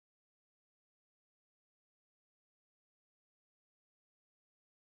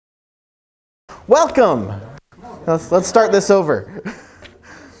Welcome. Let's start this over.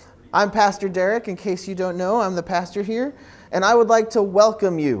 I'm Pastor Derek. In case you don't know, I'm the pastor here, and I would like to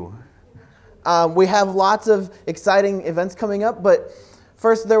welcome you. We have lots of exciting events coming up, but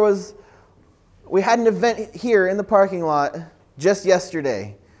first we had an event here in the parking lot just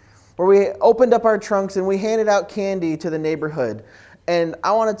yesterday where we opened up our trunks and we handed out candy to the neighborhood. And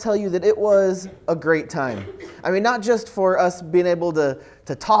I want to tell you that it was a great time. I mean, not just for us being able to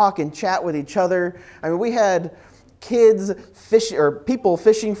talk and chat with each other. I mean, we had people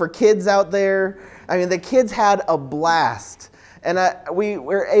fishing for kids out there. I mean, the kids had a blast. And we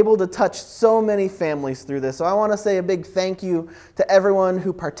were able to touch so many families through this. So I want to say a big thank you to everyone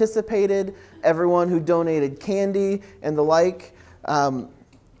who participated, everyone who donated candy and the like.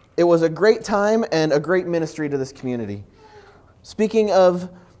 It was a great time and a great ministry to this community. Speaking of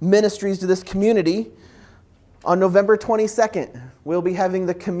ministries to this community, on November 22nd, we'll be having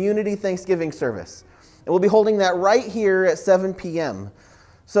the community Thanksgiving service. And we'll be holding that right here at 7 p.m.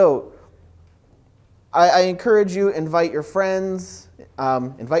 So I encourage you, invite your friends,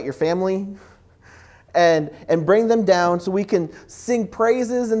 invite your family, and bring them down so we can sing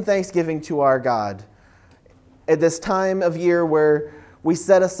praises and thanksgiving to our God at this time of year where we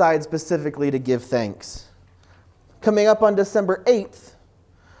set aside specifically to give thanks. Coming up on December 8th,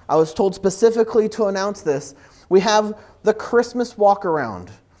 I was told specifically to announce this, we have the Christmas walk around,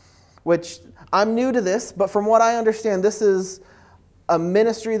 which I'm new to this, but from what I understand, this is a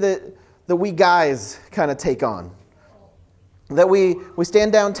ministry that we guys kind of take on. That we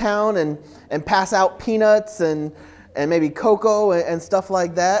stand downtown and pass out peanuts and maybe cocoa and stuff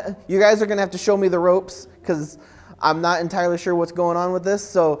like that. You guys are going to have to show me the ropes because I'm not entirely sure what's going on with this.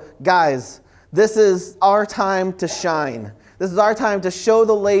 So guys, this is our time to shine. This is our time to show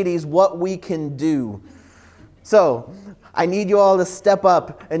the ladies what we can do. So I need you all to step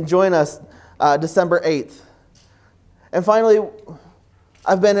up and join us December 8th. And finally,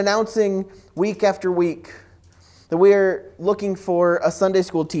 I've been announcing week after week that we are looking for a Sunday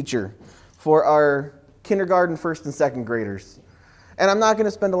school teacher for our kindergarten, first, and second graders. And I'm not going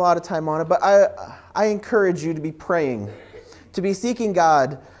to spend a lot of time on it, but I encourage you to be praying, to be seeking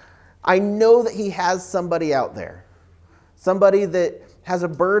God. I know that He has somebody out there, somebody that has a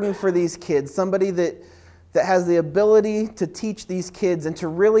burden for these kids, somebody that has the ability to teach these kids and to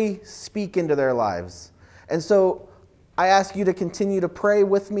really speak into their lives. And so I ask you to continue to pray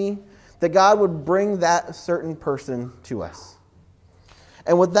with me that God would bring that certain person to us.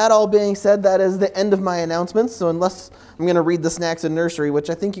 And with that all being said, that is the end of my announcements. So unless I'm going to read the snacks and nursery,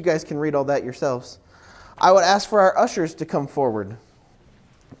 which I think you guys can read all that yourselves, I would ask for our ushers to come forward.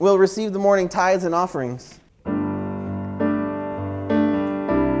 We'll receive the morning tithes and offerings.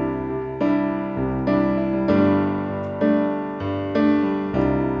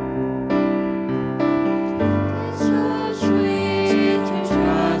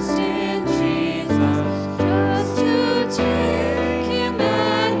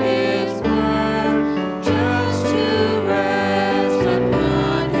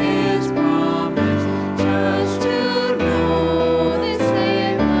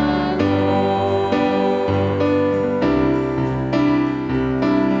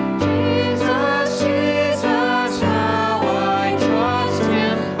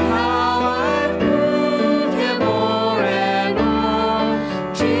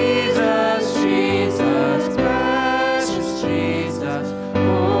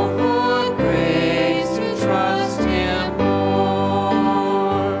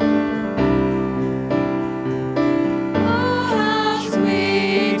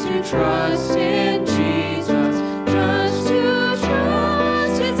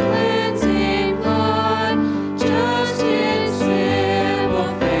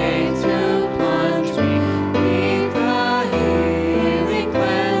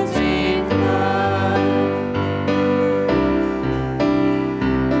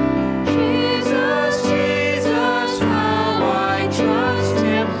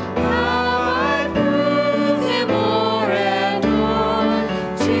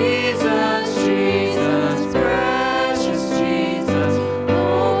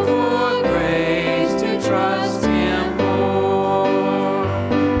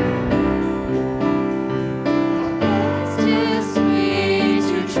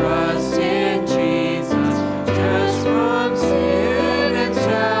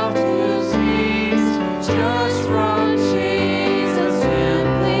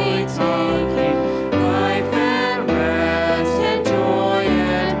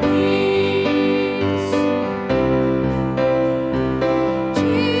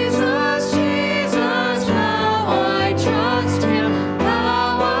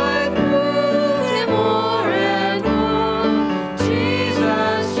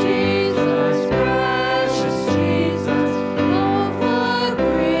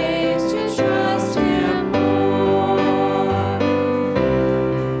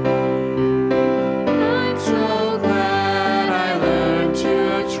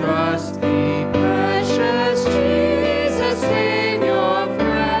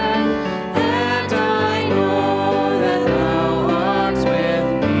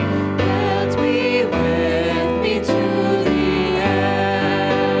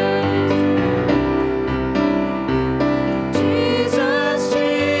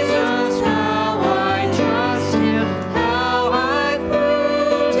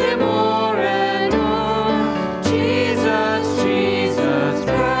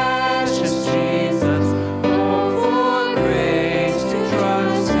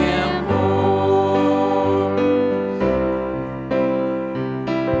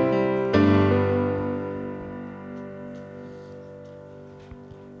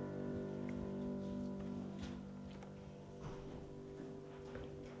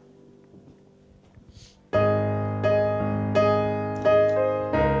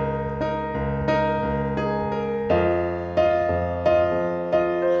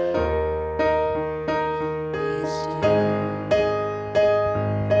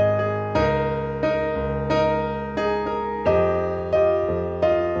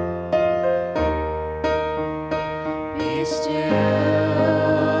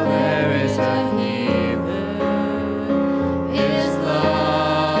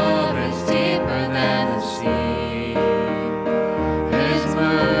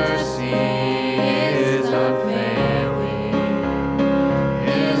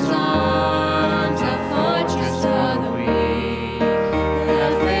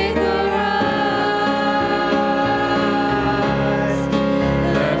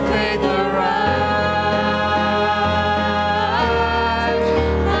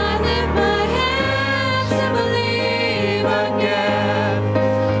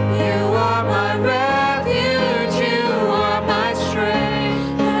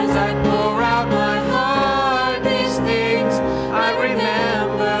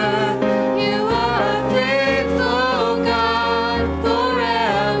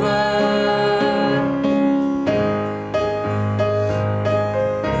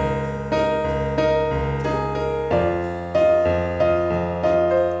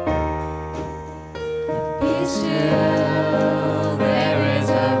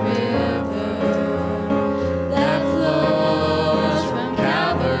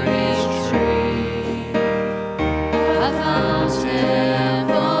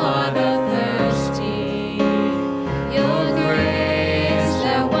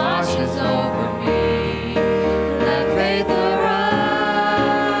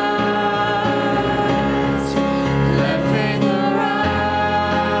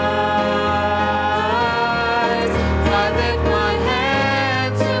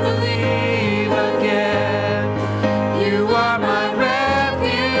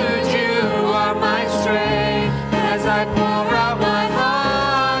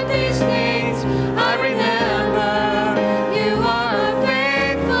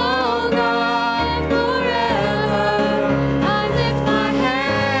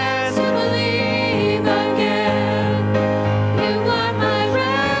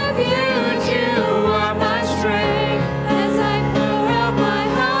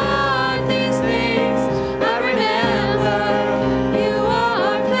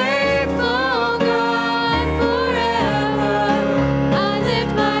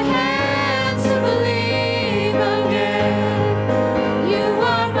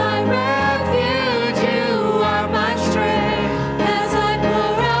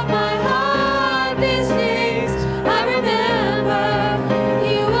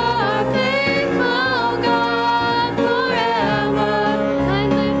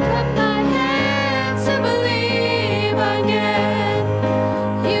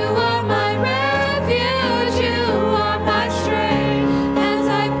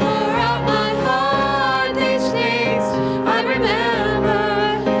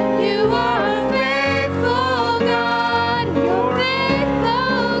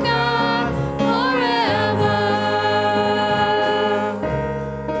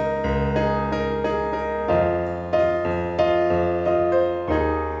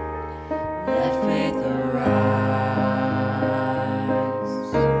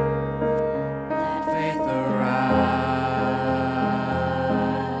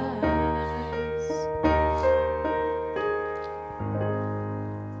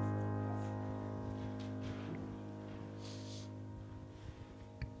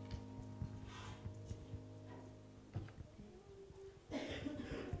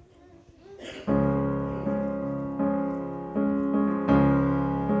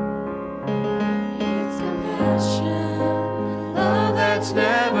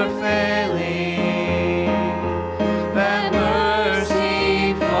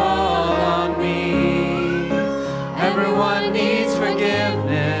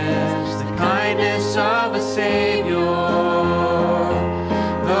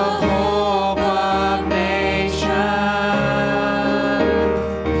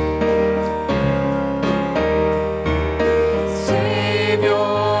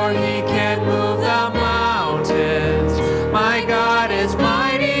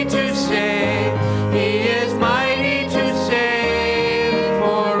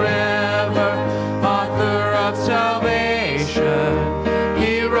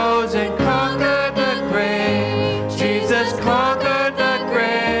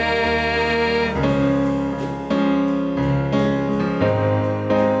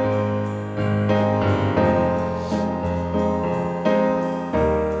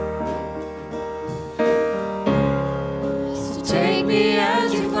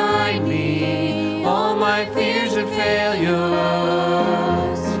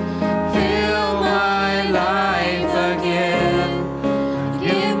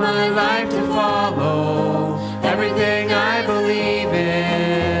 life to follow, everything I believe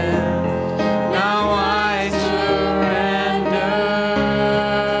in. Now I surrender.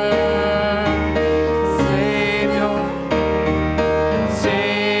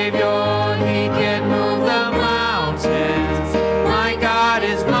 Savior, He can move the mountains. My God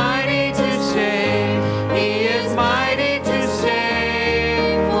is mighty to save. He is mighty to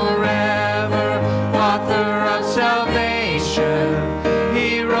save forever. Author of salvation,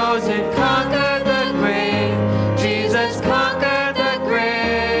 He rose and conquered the grave. Jesus conquered the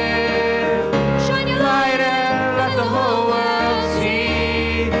grave. Shine your light and let the whole world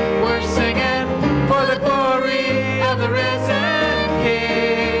see. We're singing for the glory of the risen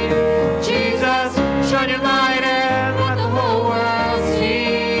King. Jesus, shine your light and let the whole world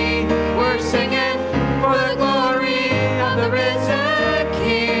see. We're singing for the glory of the risen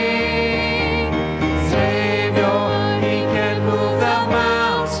King. Savior, He can move the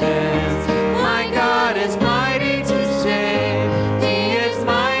mountains. My God is mighty to save. He is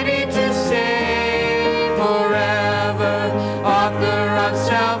mighty to save forever. Author of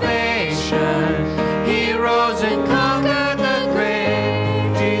salvation, He rose and conquered the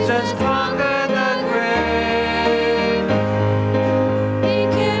grave. Jesus conquered the grave. He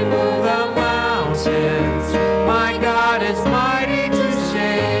can move the mountains. My God is mighty to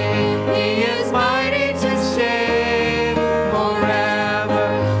save. He is mighty to save forever.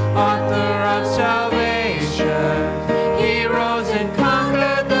 Author of salvation, He rose and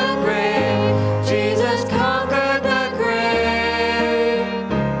conquered the grave. Jesus conquered the grave.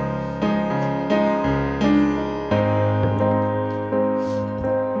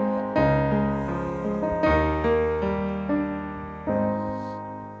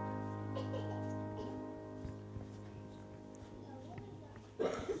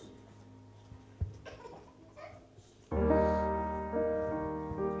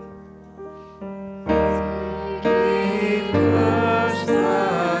 Seek first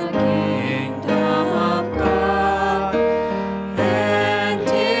the kingdom of God and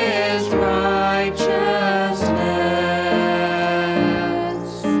His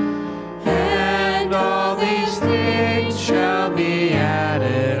righteousness, and all these things shall be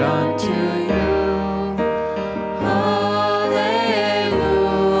added unto you. Hallelujah,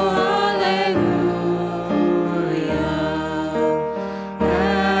 hallelujah.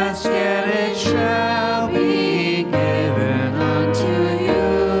 Ask and it shall be given unto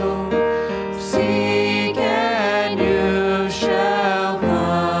you. Seek and you shall find.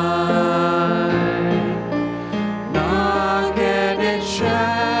 Knock and it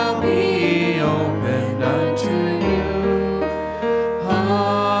shall be opened unto you.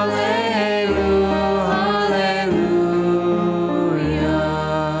 Hallelujah,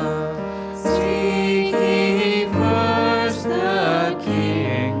 hallelujah. Seek ye first the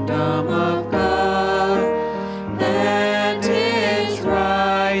kingdom of God and His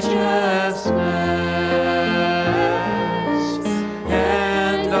righteousness,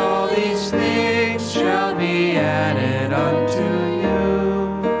 and all these things shall be added unto you.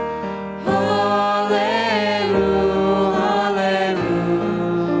 Hallelujah,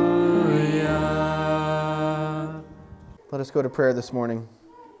 hallelujah. Let us go to prayer this morning.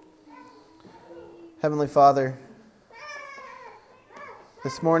 Heavenly Father,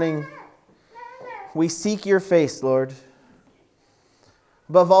 this morning we seek your face, Lord.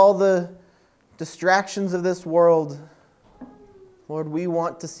 Above all the distractions of this world, Lord, we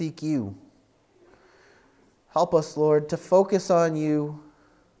want to seek you. Help us, Lord, to focus on you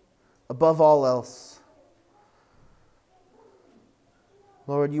above all else.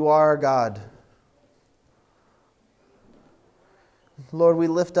 Lord, you are our God. Lord, we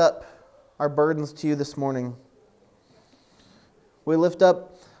lift up our burdens to you this morning. We lift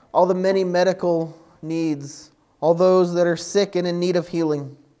up all the many medical needs, all those that are sick and in need of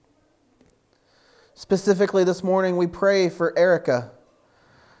healing. Specifically this morning, we pray for Erica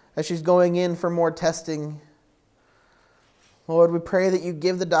as she's going in for more testing. Lord, we pray that you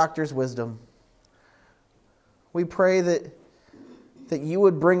give the doctors wisdom. We pray that you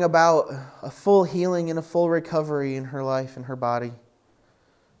would bring about a full healing and a full recovery in her life and her body.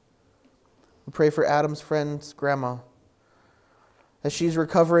 We pray for Adam's friend's grandma as she's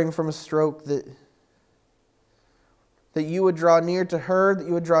recovering from a stroke, that you would draw near to her, that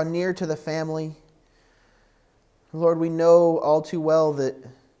you would draw near to the family. Lord, we know all too well that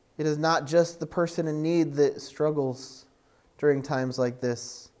it is not just the person in need that struggles during times like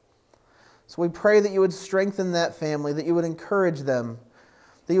this. So we pray that you would strengthen that family, that you would encourage them,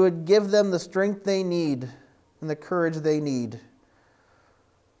 that you would give them the strength they need and the courage they need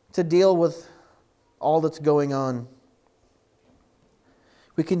to deal with all that's going on.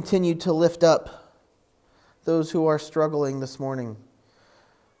 We continue to lift up those who are struggling this morning.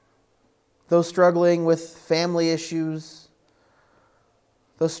 Those struggling with family issues,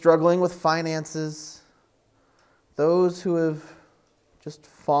 those struggling with finances, those who have just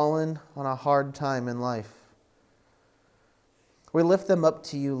fallen on a hard time in life. We lift them up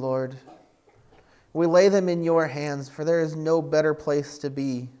to you, Lord. We lay them in your hands, for there is no better place to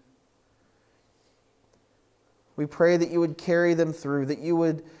be. We pray that you would carry them through, that you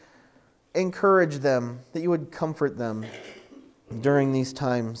would encourage them, that you would comfort them during these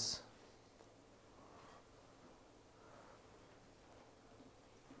times.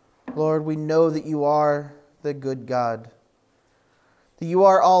 Lord, we know that you are the good God, that you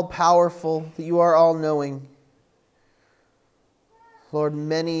are all-powerful, that you are all-knowing. Lord,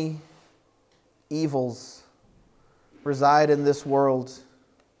 many evils reside in this world,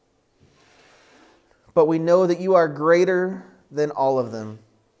 but we know that you are greater than all of them,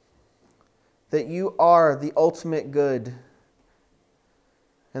 that you are the ultimate good.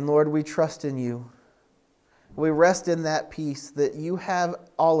 And Lord, we trust in you. We rest in that peace that you have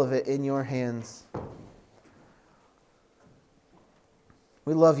all of it in your hands.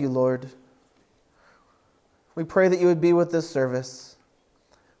 We love you, Lord. We pray that you would be with this service.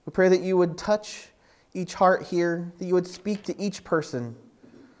 We pray that you would touch each heart here, that you would speak to each person.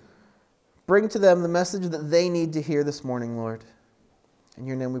 Bring to them the message that they need to hear this morning, Lord. In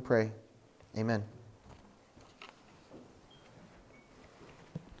your name we pray. Amen.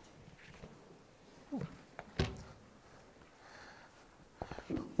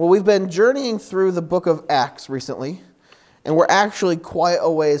 Well, we've been journeying through the book of Acts recently, and we're actually quite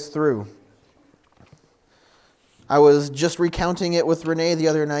a ways through. I was just recounting it with Renee the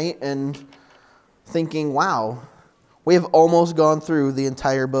other night and thinking, wow, we have almost gone through the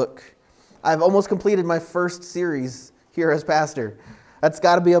entire book. I've almost completed my first series here as pastor. That's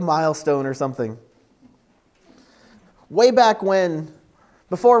got to be a milestone or something. Way back when,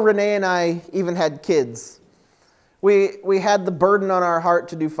 before Renee and I even had kids, we had the burden on our heart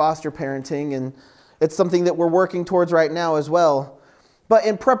to do foster parenting, and it's something that we're working towards right now as well. But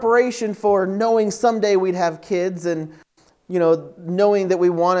in preparation for knowing someday we'd have kids and, knowing that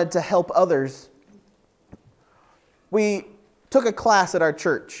we wanted to help others, we took a class at our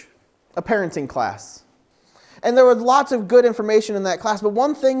church, a parenting class. And there was lots of good information in that class, but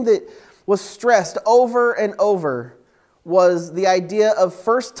one thing that was stressed over and over was the idea of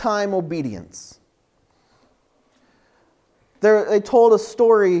first-time obedience. They told a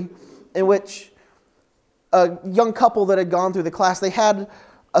story in which a young couple that had gone through the class, they had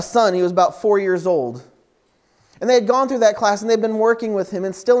a son. He was about 4 years old. And they had gone through that class, and they'd been working with him,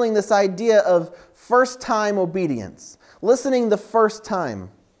 instilling this idea of first-time obedience, listening the first time.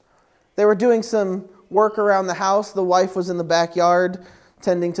 They were doing some work around the house. The wife was in the backyard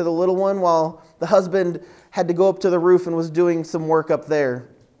tending to the little one, while the husband had to go up to the roof and was doing some work up there.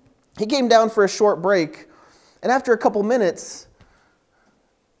 He came down for a short break, and after a couple minutes,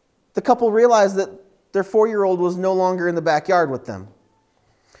 the couple realized that their 4-year-old was no longer in the backyard with them.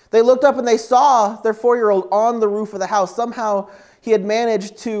 They looked up and they saw their 4-year-old on the roof of the house. Somehow he had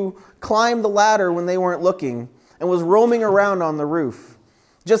managed to climb the ladder when they weren't looking and was roaming around on the roof,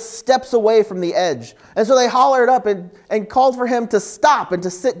 just steps away from the edge. And so they hollered up and called for him to stop and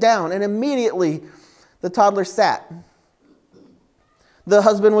to sit down. And immediately the toddler sat. The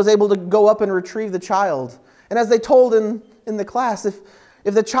husband was able to go up and retrieve the child. And as they told in the class, if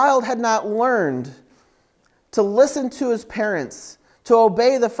the child had not learned to listen to his parents, to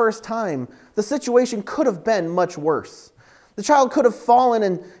obey the first time, the situation could have been much worse. The child could have fallen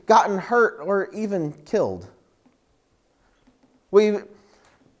and gotten hurt or even killed. We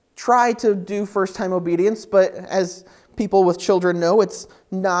try to do first-time obedience, but as people with children know, it's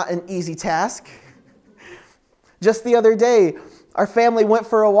not an easy task. Just the other day, our family went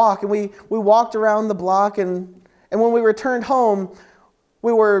for a walk, and we walked around the block, and when we returned home,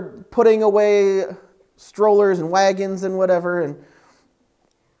 we were putting away strollers and wagons and whatever,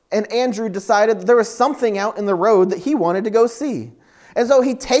 and Andrew decided there was something out in the road that he wanted to go see. And so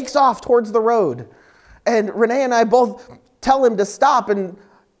he takes off towards the road, and Renee and I both tell him to stop, and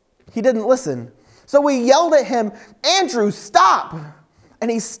he didn't listen. So we yelled at him, "Andrew, stop!" And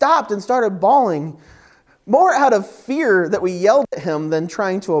he stopped and started bawling, more out of fear that we yelled at him than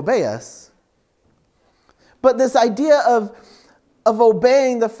trying to obey us. But this idea of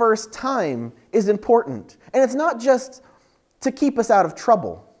obeying the first time is important. And it's not just to keep us out of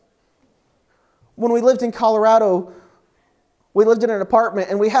trouble. When we lived in Colorado, we lived in an apartment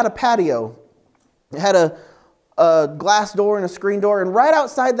and we had a patio. It had a glass door and a screen door, and right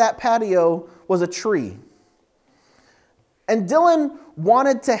outside that patio was a tree. And Dylan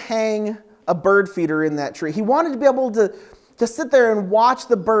wanted to hang a bird feeder in that tree. He wanted to be able to sit there and watch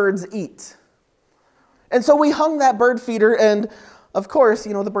the birds eat. And so we hung that bird feeder, and of course,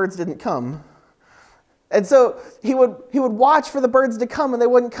 the birds didn't come. And so he would watch for the birds to come, and they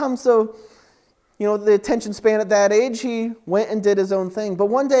wouldn't come. So, the attention span at that age, he went and did his own thing. But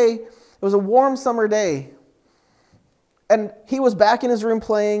one day, it was a warm summer day, and he was back in his room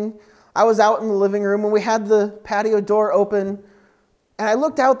playing. I was out in the living room, and we had the patio door open. And I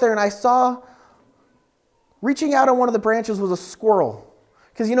looked out there, and I saw, reaching out on one of the branches was a squirrel.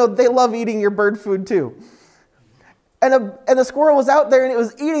 Because, they love eating your bird food too. And the squirrel was out there, and it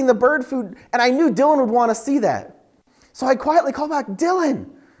was eating the bird food. And I knew Dylan would want to see that. So I quietly called back, "Dylan."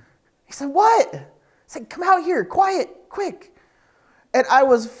 He said, "What?" I said, "Come out here, quiet, quick." And I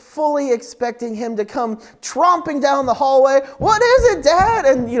was fully expecting him to come tromping down the hallway. "What is it, Dad?"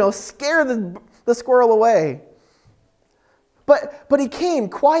 And, scare the squirrel away. But he came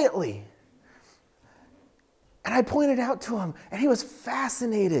quietly. And I pointed out to him, and he was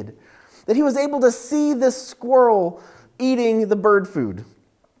fascinated that he was able to see this squirrel eating the bird food.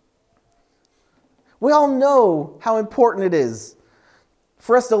 We all know how important it is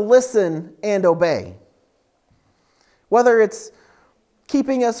for us to listen and obey. Whether it's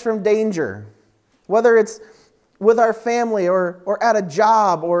keeping us from danger, whether it's with our family or at a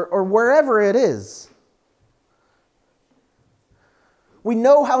job or wherever it is. We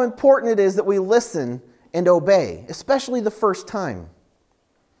know how important it is that we listen and obey, especially the first time.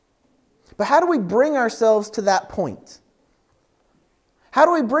 But how do we bring ourselves to that point? How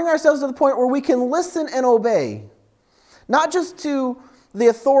do we bring ourselves to the point where we can listen and obey? Not just to the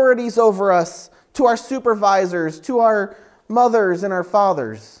authorities over us, to our supervisors, to our mothers and our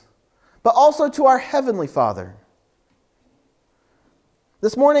fathers, but also to our Heavenly Father.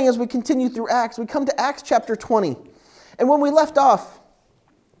 This morning, as we continue through Acts, we come to Acts chapter 20. And when we left off,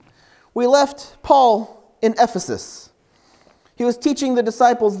 we left Paul in Ephesus. He was teaching the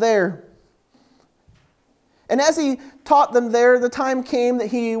disciples there. And as he taught them there, the time came that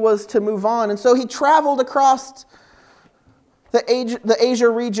he was to move on. And so he traveled across the Asia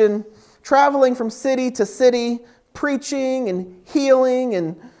region, traveling from city to city, preaching and healing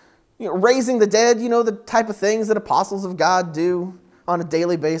and raising the dead, the type of things that apostles of God do on a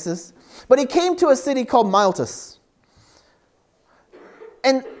daily basis. But he came to a city called Miletus.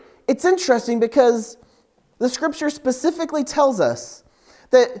 And it's interesting because the scripture specifically tells us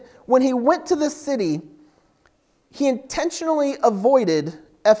that when he went to this city, he intentionally avoided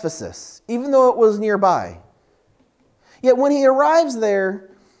Ephesus, even though it was nearby. Yet when he arrives there,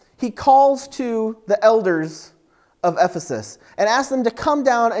 he calls to the elders of Ephesus and asks them to come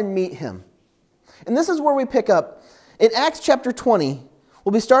down and meet him. And this is where we pick up. In Acts chapter 20,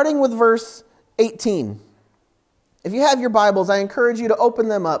 we'll be starting with verse 18. If you have your Bibles, I encourage you to open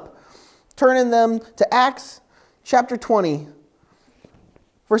them up. Turn in them to Acts chapter 20,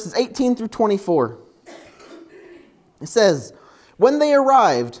 verses 18 through 24. It says, "When they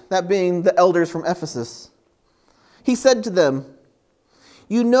arrived," that being the elders from Ephesus, he said to them,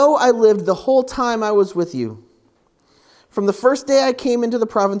 "You know I lived the whole time I was with you. From the first day I came into the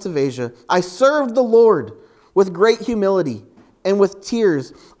province of Asia, I served the Lord with great humility and with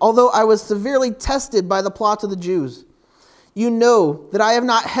tears, although I was severely tested by the plots of the Jews. You know that I have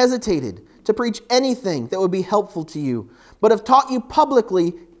not hesitated to preach anything that would be helpful to you, but have taught you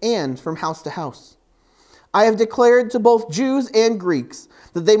publicly and from house to house. I have declared to both Jews and Greeks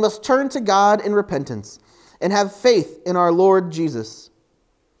that they must turn to God in repentance and have faith in our Lord Jesus.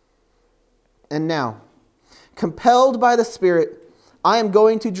 And now, compelled by the Spirit, I am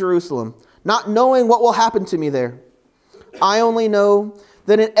going to Jerusalem, not knowing what will happen to me there. I only know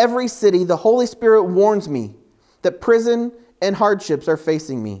that in every city the Holy Spirit warns me that prison and hardships are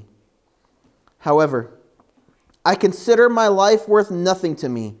facing me. However, I consider my life worth nothing to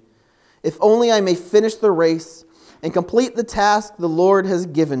me, if only I may finish the race and complete the task the Lord has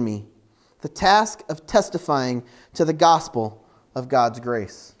given me, the task of testifying to the gospel of God's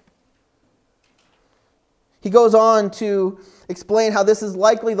grace." He goes on to explain how this is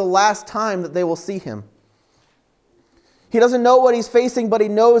likely the last time that they will see him. He doesn't know what he's facing, but he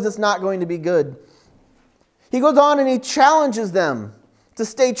knows it's not going to be good. He goes on and he challenges them to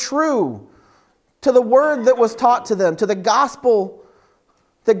stay true to the word that was taught to them, to the gospel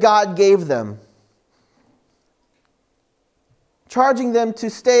that God gave them. Charging them to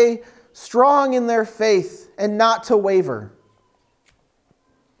stay strong in their faith and not to waver.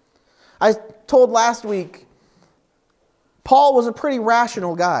 I told last week, Paul was a pretty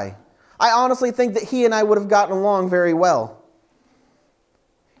rational guy. I honestly think that he and I would have gotten along very well.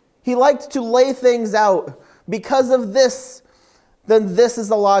 He liked to lay things out. Because of this, then this is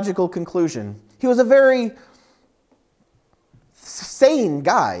the logical conclusion. He was a very sane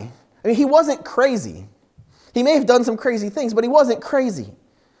guy. I mean, he wasn't crazy. He may have done some crazy things, but he wasn't crazy.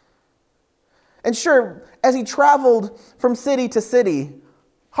 And sure, as he traveled from city to city,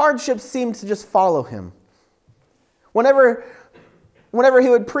 hardships seemed to just follow him. Whenever he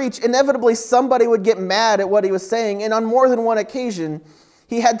would preach, inevitably somebody would get mad at what he was saying, and on more than one occasion,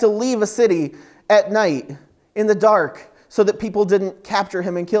 he had to leave a city at night in the dark so that people didn't capture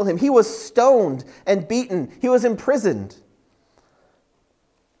him and kill him. He was stoned and beaten. He was imprisoned.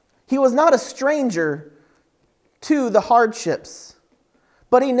 He was not a stranger to the hardships,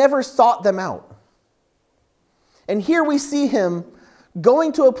 but he never sought them out. And here we see him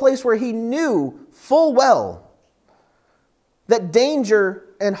going to a place where he knew full well that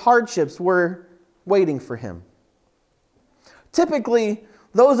danger and hardships were waiting for him. Typically,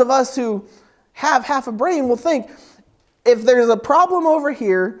 those of us who have half a brain will think, if there's a problem over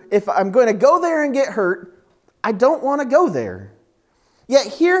here, if I'm going to go there and get hurt, I don't want to go there. Yet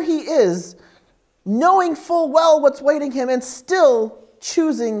here he is, knowing full well what's waiting him and still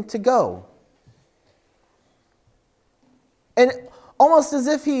choosing to go. And almost as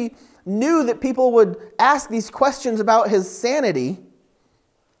if he knew that people would ask these questions about his sanity,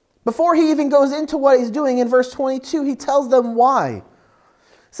 before he even goes into what he's doing, in verse 22, he tells them why. It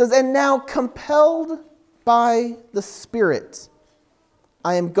says, "And now compelled by the Spirit,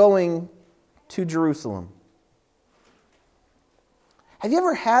 I am going to Jerusalem." Have you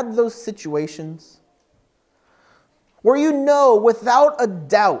ever had those situations where you know without a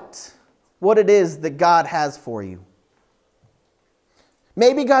doubt what it is that God has for you?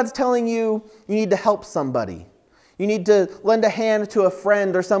 Maybe God's telling you you need to help somebody. You need to lend a hand to a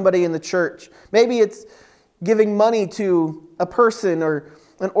friend or somebody in the church. Maybe it's giving money to a person or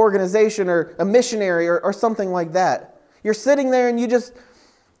an organization or a missionary or something like that. You're sitting there and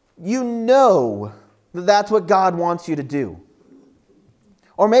you know that that's what God wants you to do.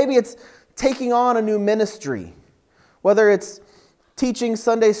 Or maybe it's taking on a new ministry, whether it's teaching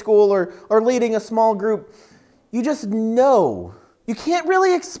Sunday school or leading a small group. You just know. You can't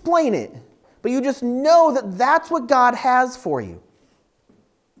really explain it, but you just know that that's what God has for you.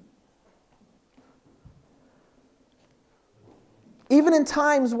 Even in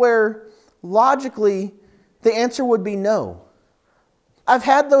times where logically the answer would be no. I've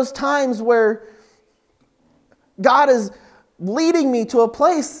had those times where God is leading me to a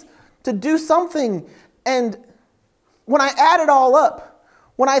place to do something, and when I add it all up,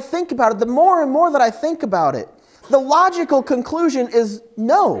 when I think about it, the more and more that I think about it, the logical conclusion is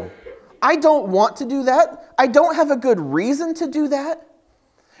no. I don't want to do that. I don't have a good reason to do that.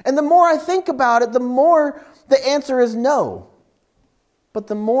 And the more I think about it, the more the answer is no. But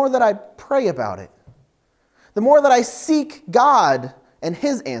the more that I pray about it, the more that I seek God and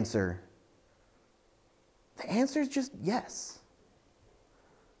His answer, the answer is just yes.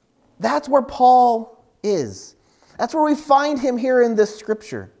 That's where Paul is. That's where we find him here in this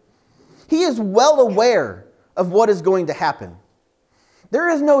scripture. He is well aware of what is going to happen. There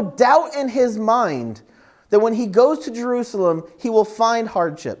is no doubt in his mind that when he goes to Jerusalem, he will find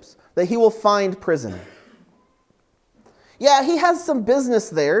hardships, that he will find prison. Yeah, he has some business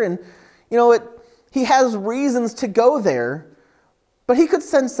there, and he has reasons to go there, but he could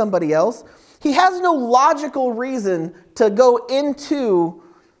send somebody else. He has no logical reason to go into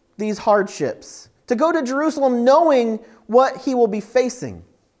these hardships, to go to Jerusalem knowing what he will be facing.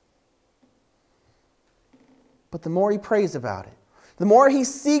 But the more he prays about it, the more he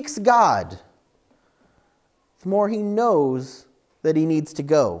seeks God, the more he knows that he needs to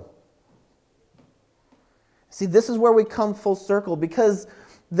go. See, this is where we come full circle, because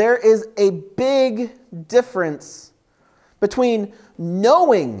there is a big difference between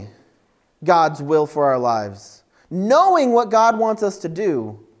knowing God's will for our lives, knowing what God wants us to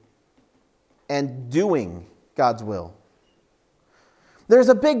do, and doing God's will. There's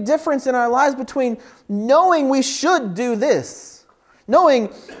a big difference in our lives between knowing we should do this,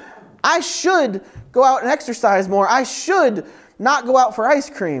 knowing I should go out and exercise more, I should not go out for ice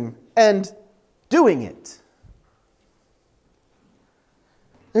cream, and doing it.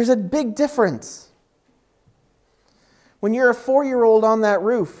 There's a big difference. When you're a 4-year-old on that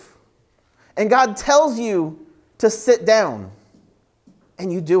roof, and God tells you to sit down,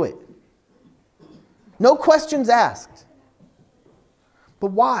 and you do it. No questions asked. But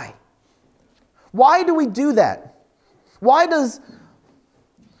why? Why do we do that? Why does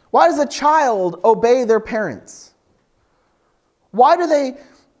a child obey their parents? Why do they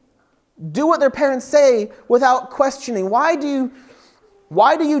do what their parents say without questioning? Why do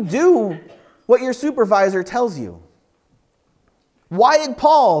you do what your supervisor tells you? Why did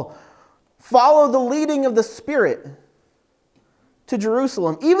Paul follow the leading of the Spirit to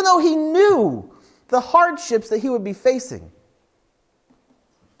Jerusalem, even though he knew the hardships that he would be facing?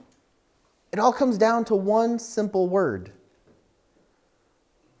 It all comes down to one simple word: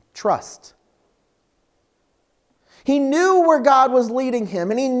 trust. He knew where God was leading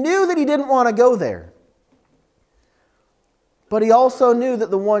him, and he knew that he didn't want to go there. But he also knew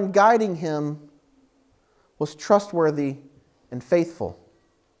that the one guiding him was trustworthy and faithful.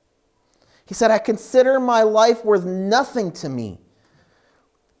 He said, "I consider my life worth nothing to me,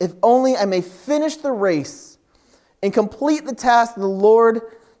 if only I may finish the race and complete the task the Lord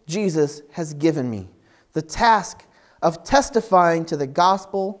Jesus has given me, the task of testifying to the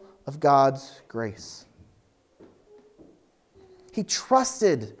gospel of God's grace." He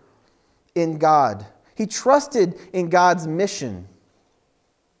trusted in God. He trusted in God's mission.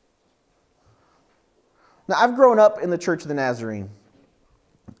 Now, I've grown up in the Church of the Nazarene.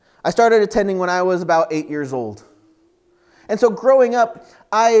 I started attending when I was about 8 years old. And so growing up,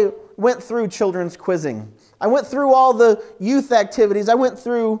 I went through children's quizzing. I went through all the youth activities. I went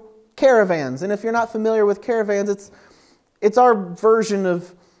through caravans. And if you're not familiar with caravans, it's our version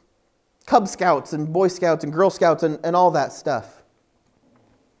of Cub Scouts and Boy Scouts and Girl Scouts and all that stuff.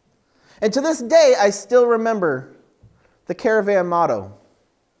 And to this day, I still remember the caravan motto: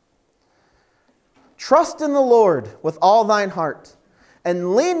 "Trust in the Lord with all thine heart,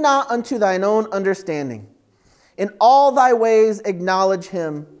 and lean not unto thine own understanding. In all thy ways acknowledge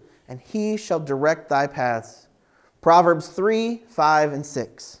him, and he shall direct thy paths." Proverbs 3, 5, and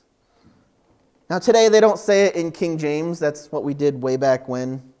 6. Now today they don't say it in King James. That's what we did way back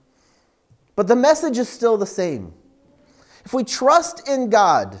when. But the message is still the same. If we trust in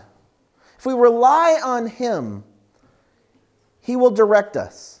God, if we rely on him, he will direct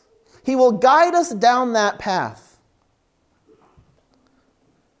us. He will guide us down that path.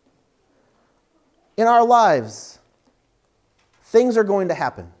 In our lives, things are going to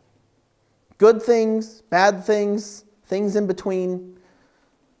happen. Good things, bad things, things in between.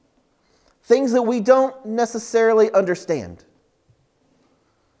 Things that we don't necessarily understand.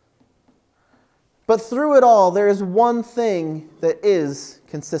 But through it all, there is one thing that is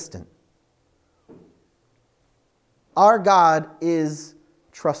consistent. Our God is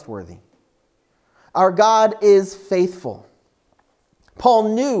trustworthy. Our God is faithful. Paul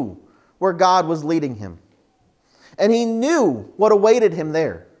knew where God was leading him, and he knew what awaited him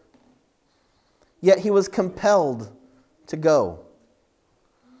there. Yet he was compelled to go.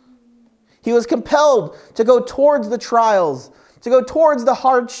 He was compelled to go towards the trials, to go towards the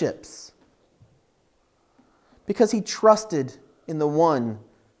hardships, because he trusted in the one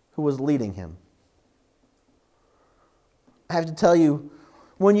who was leading him. I have to tell you,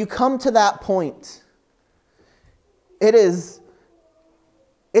 when you come to that point, it's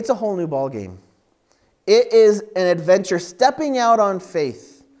a whole new ballgame. It is an adventure, stepping out on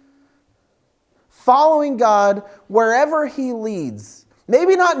faith, following God wherever he leads.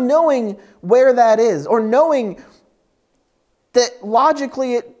 Maybe not knowing where that is, or knowing that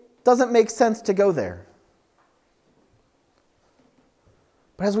logically it doesn't make sense to go there.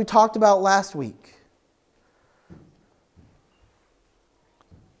 But as we talked about last week,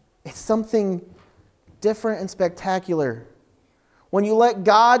 it's something different and spectacular when you let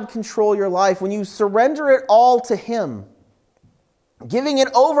God control your life, when you surrender it all to him, giving it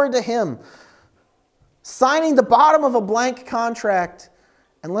over to him, signing the bottom of a blank contract,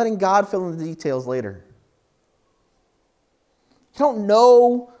 and letting God fill in the details later. You don't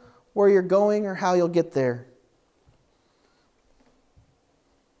know where you're going or how you'll get there,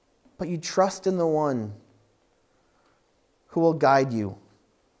 but you trust in the one who will guide you.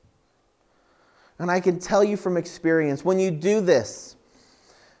 And I can tell you from experience, when you do this,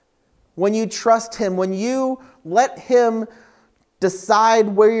 when you trust him, when you let him decide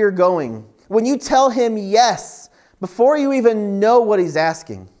where you're going, when you tell him yes before you even know what he's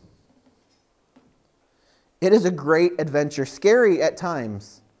asking, it is a great adventure, scary at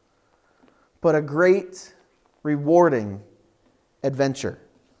times, but a great, rewarding adventure.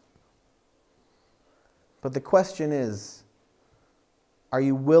 But the question is, are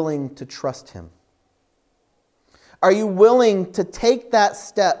you willing to trust him? Are you willing to take that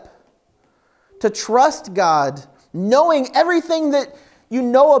step, to trust God, knowing everything that you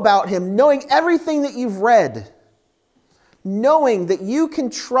know about him, knowing everything that you've read, knowing that you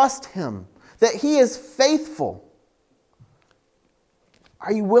can trust him, that he is faithful?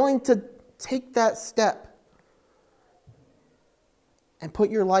 Are you willing to take that step and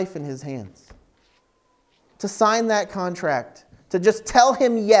put your life in his hands? To sign that contract, to just tell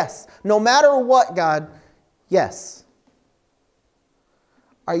him yes, no matter what, God, yes.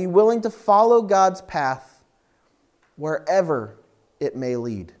 Are you willing to follow God's path wherever it may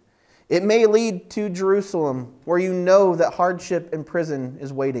lead? It may lead to Jerusalem, where you know that hardship and prison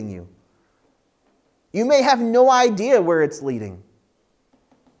is waiting you. You may have no idea where it's leading.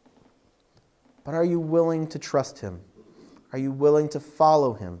 But are you willing to trust Him? Are you willing to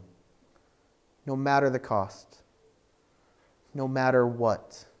follow Him, no matter the cost, no matter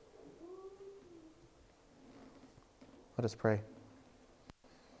what? Let us pray.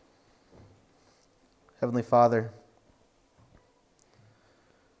 Heavenly Father,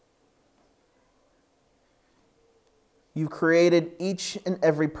 You've created each and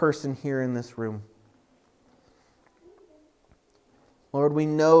every person here in this room. Lord, we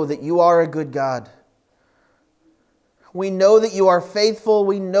know that You are a good God. We know that You are faithful.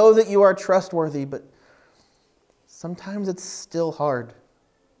 We know that You are trustworthy, but sometimes it's still hard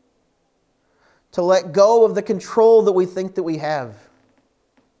to let go of the control that we think that we have,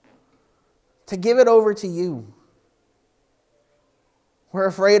 to give it over to You. We're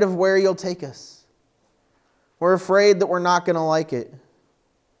afraid of where You'll take us. We're afraid that we're not going to like it.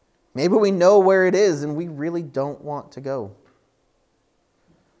 Maybe we know where it is and we really don't want to go.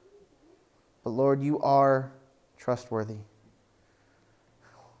 But Lord, You are trustworthy.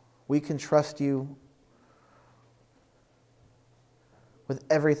 We can trust You with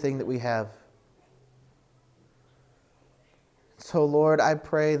everything that we have. So Lord, I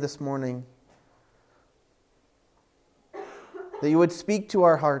pray this morning that You would speak to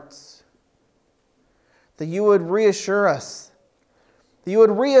our hearts, that You would reassure us, that You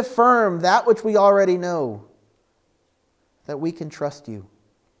would reaffirm that which we already know, that we can trust You.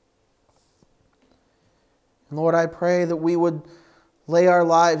 And Lord, I pray that we would lay our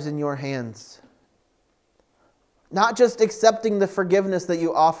lives in Your hands, not just accepting the forgiveness that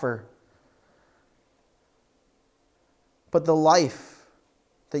You offer, but the life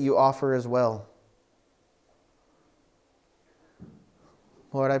that You offer as well.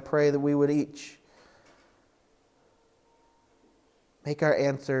 Lord, I pray that we would each make our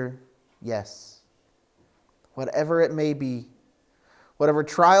answer yes. Whatever it may be, whatever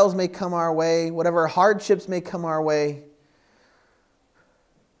trials may come our way, whatever hardships may come our way,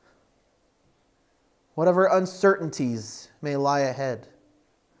 whatever uncertainties may lie ahead,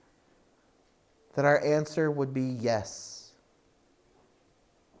 that our answer would be yes.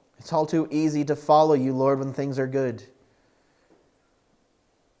 It's all too easy to follow You, Lord, when things are good.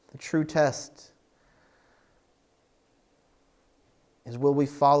 The true test is, will we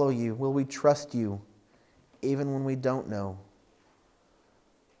follow You? Will we trust You even when we don't know?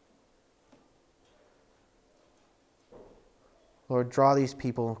 Lord, draw these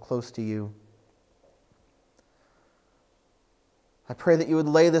people close to You. I pray that You would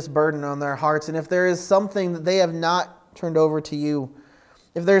lay this burden on their hearts, and if there is something that they have not turned over to You,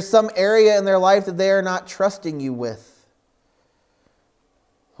 if there's some area in their life that they are not trusting You with,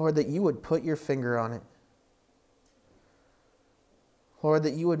 Lord, that You would put Your finger on it. Lord,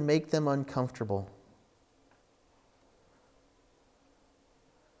 that You would make them uncomfortable.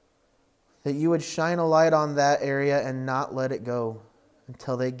 That You would shine a light on that area and not let it go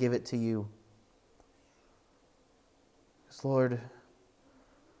until they give it to You. Because Lord,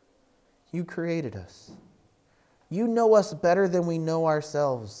 You created us. You know us better than we know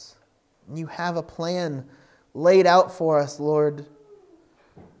ourselves. And You have a plan laid out for us, Lord.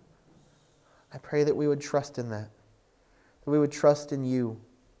 I pray that we would trust in that we would trust in You,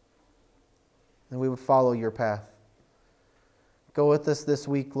 and we would follow Your path. Go with us this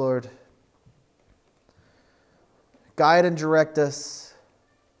week, Lord. Guide and direct us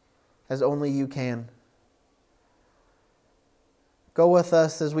as only You can. Go with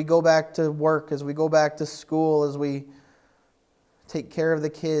us as we go back to work, as we go back to school, as we take care of the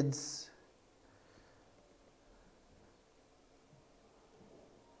kids.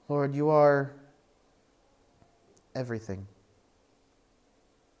 Lord, You are everything.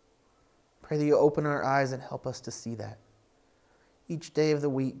 Pray that You open our eyes and help us to see that. Each day of the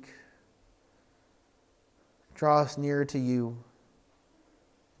week, draw us nearer to You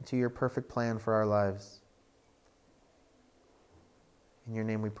and to Your perfect plan for our lives. In Your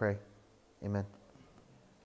name we pray. Amen.